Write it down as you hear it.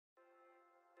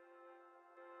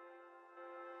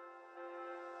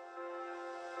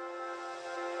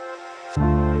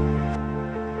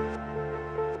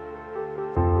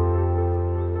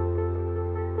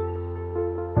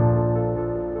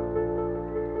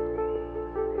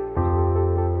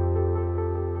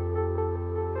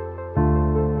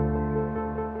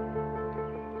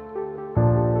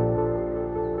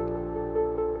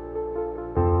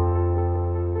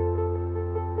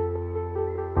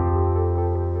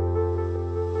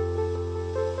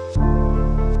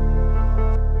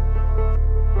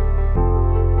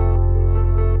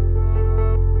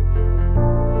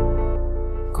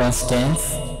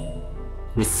Constance,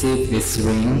 receive this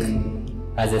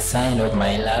ring as a sign of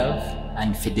my love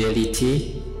and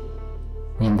fidelity,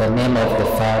 in the name of the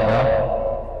Father,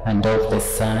 and of the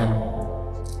Son,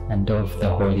 and of the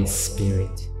Holy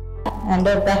Spirit. And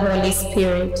of the Holy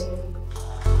Spirit.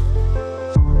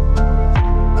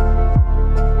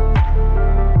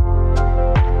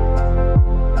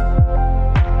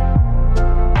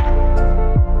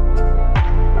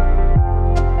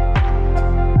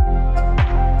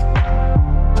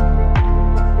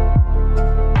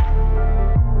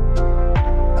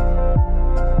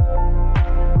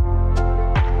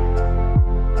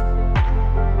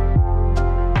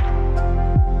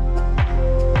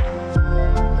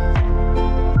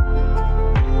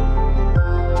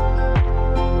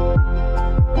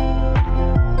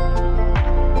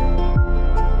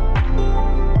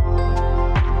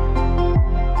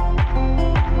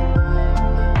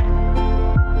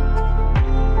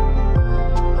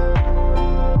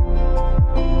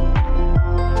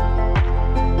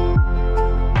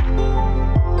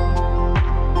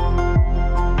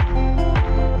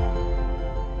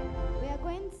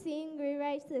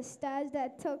 The stars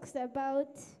that talks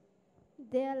about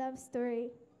their love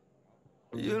story.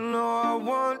 You know I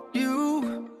want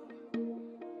you.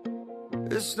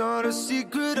 It's not a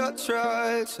secret I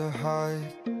try to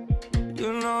hide.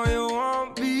 You know you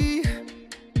want me,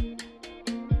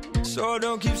 so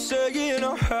don't keep saying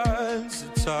our hands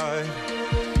are tied.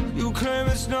 You claim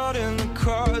it's not in the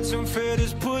cards, and fate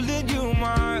is pulling you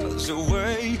miles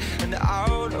away and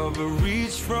out of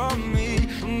reach from me.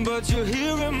 But you're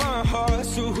here in my heart,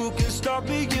 so who can stop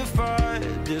me if I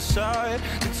decide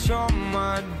that you're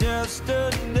my destiny?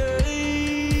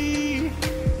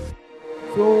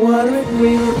 So what if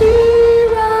we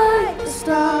rewrite the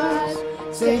stars?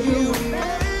 Say you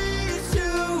made to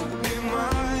be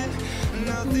mine,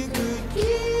 nothing could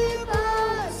keep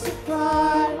us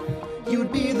apart.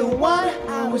 You'd be the one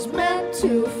I was meant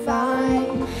to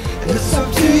find. It's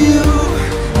up to you,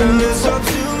 and it's up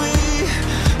to me.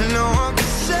 No one can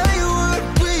say what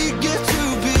we get to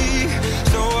be.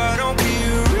 So why don't we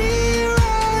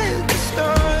rewrite the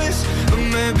stars?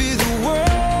 Maybe the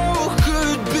world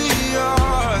could be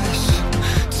ours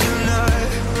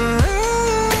tonight.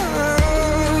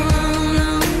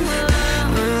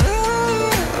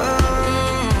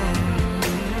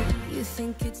 You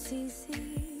think it's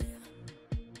easy?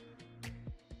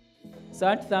 So I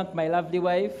want to thank my lovely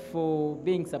wife for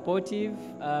being supportive,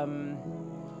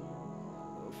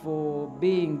 for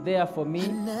being there for me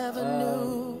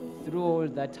through all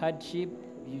that hardship.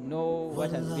 You know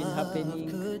what has been happening,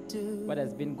 what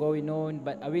has been going on,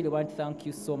 but I really want to thank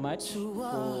you so much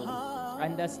for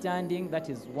understanding, that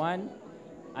is one,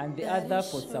 and the other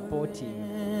for supporting.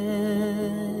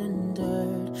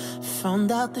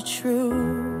 Found out the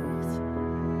truth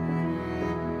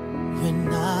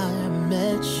when I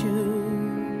met you.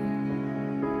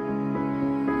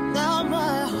 Now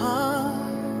my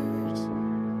heart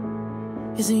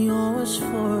is yours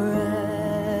forever.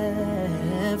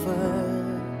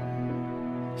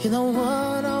 You're the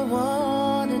one I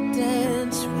wanna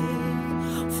dance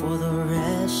with for the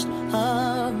rest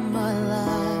of my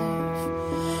life.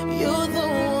 You're the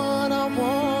one I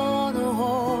wanna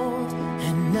hold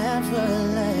and never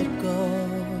let go.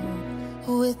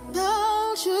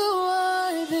 Without you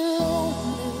I'd be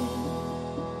lonely.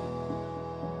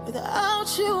 Without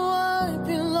you I'd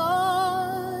be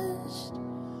lost.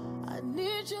 I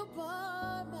need you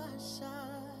by my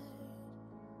side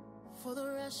for the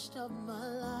rest of my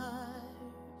life.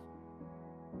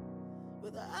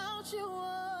 Without you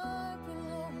I'd be lost.